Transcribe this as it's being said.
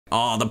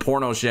Oh, the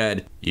porno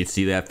shed. You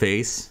see that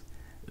face?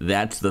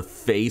 That's the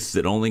face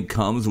that only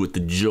comes with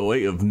the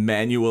joy of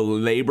manual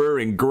labor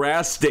and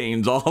grass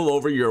stains all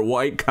over your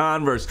white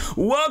Converse.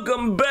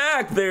 Welcome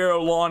back there,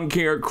 lawn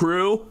care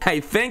crew.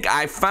 I think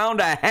I found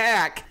a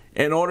hack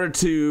in order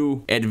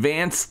to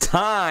advance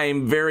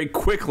time very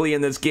quickly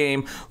in this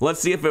game. Let's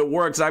see if it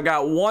works. I've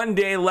got 1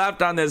 day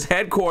left on this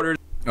headquarters.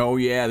 Oh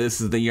yeah,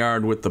 this is the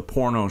yard with the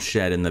porno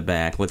shed in the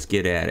back. Let's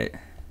get at it.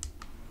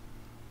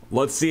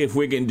 Let's see if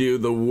we can do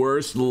the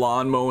worst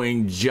lawn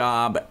mowing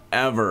job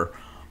ever.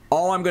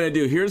 All I'm going to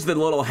do, here's the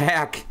little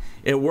hack.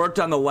 It worked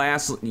on the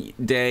last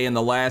day in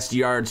the last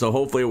yard, so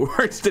hopefully it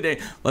works today.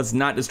 Let's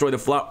not destroy the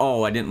flower.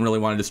 Oh, I didn't really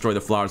want to destroy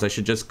the flowers. I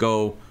should just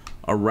go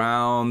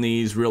around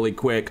these really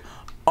quick.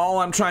 All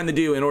I'm trying to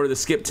do in order to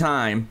skip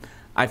time,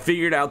 I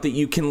figured out that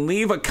you can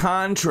leave a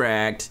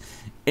contract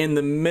in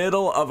the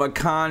middle of a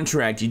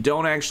contract. You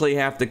don't actually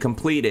have to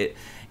complete it,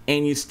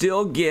 and you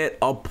still get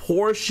a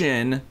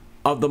portion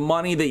of the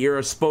money that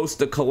you're supposed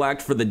to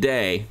collect for the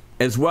day.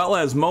 As well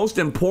as, most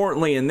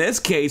importantly in this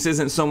case,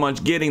 isn't so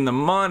much getting the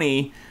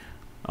money,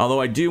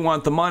 although I do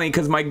want the money,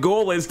 because my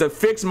goal is to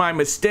fix my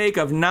mistake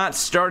of not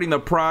starting the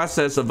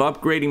process of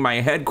upgrading my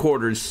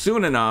headquarters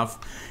soon enough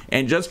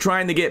and just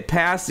trying to get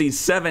past these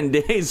 7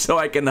 days so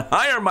I can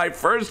hire my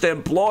first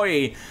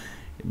employee,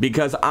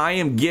 because I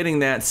am getting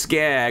that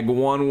scag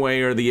one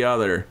way or the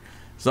other.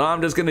 So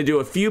I'm just going to do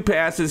a few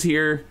passes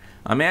here.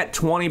 I'm at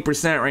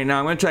 20% right now.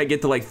 I'm going to try to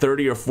get to like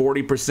 30 or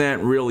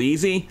 40% real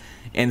easy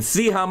and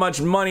see how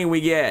much money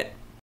we get.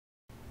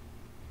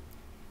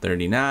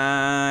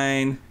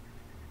 39.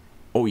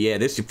 Oh yeah,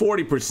 this is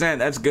 40%.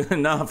 That's good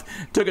enough.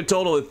 Took a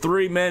total of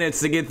 3 minutes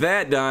to get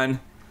that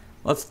done.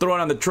 Let's throw it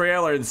on the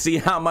trailer and see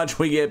how much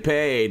we get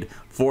paid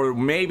for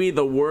maybe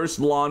the worst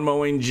lawn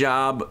mowing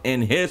job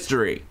in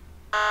history.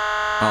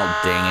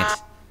 Oh, dang it.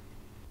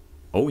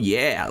 Oh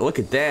yeah, look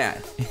at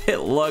that. It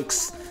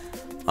looks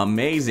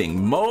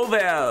amazing. Mow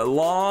that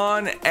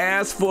lawn,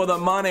 ask for the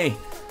money.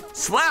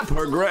 Slap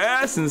her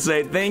grass and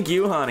say thank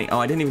you, honey. Oh,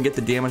 I didn't even get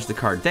to damage the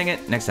card. Dang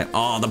it. Next time.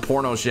 Oh, the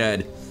porno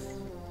shed.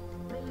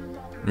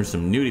 There's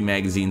some nudie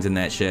magazines in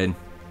that shed.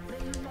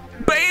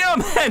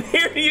 Bam! And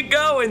here you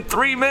go. In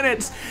 3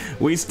 minutes,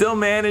 we still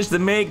managed to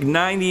make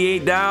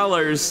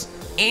 $98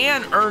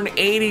 and earn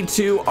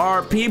 82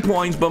 RP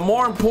points. But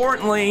more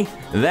importantly,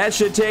 that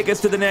should take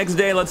us to the next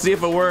day. Let's see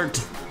if it worked.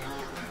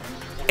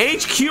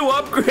 HQ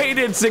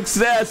upgraded,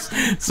 success.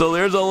 So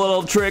there's a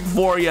little trick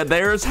for you.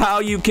 There's how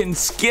you can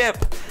skip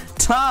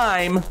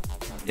time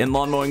in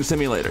Lawn Mowing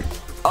Simulator.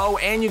 Oh,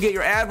 and you get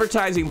your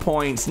advertising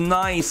points.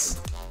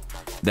 Nice.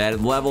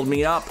 That leveled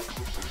me up.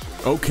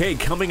 Okay,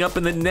 coming up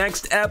in the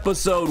next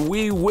episode,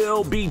 we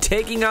will be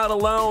taking out a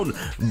loan,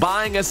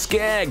 buying a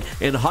scag,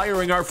 and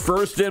hiring our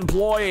first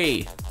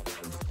employee.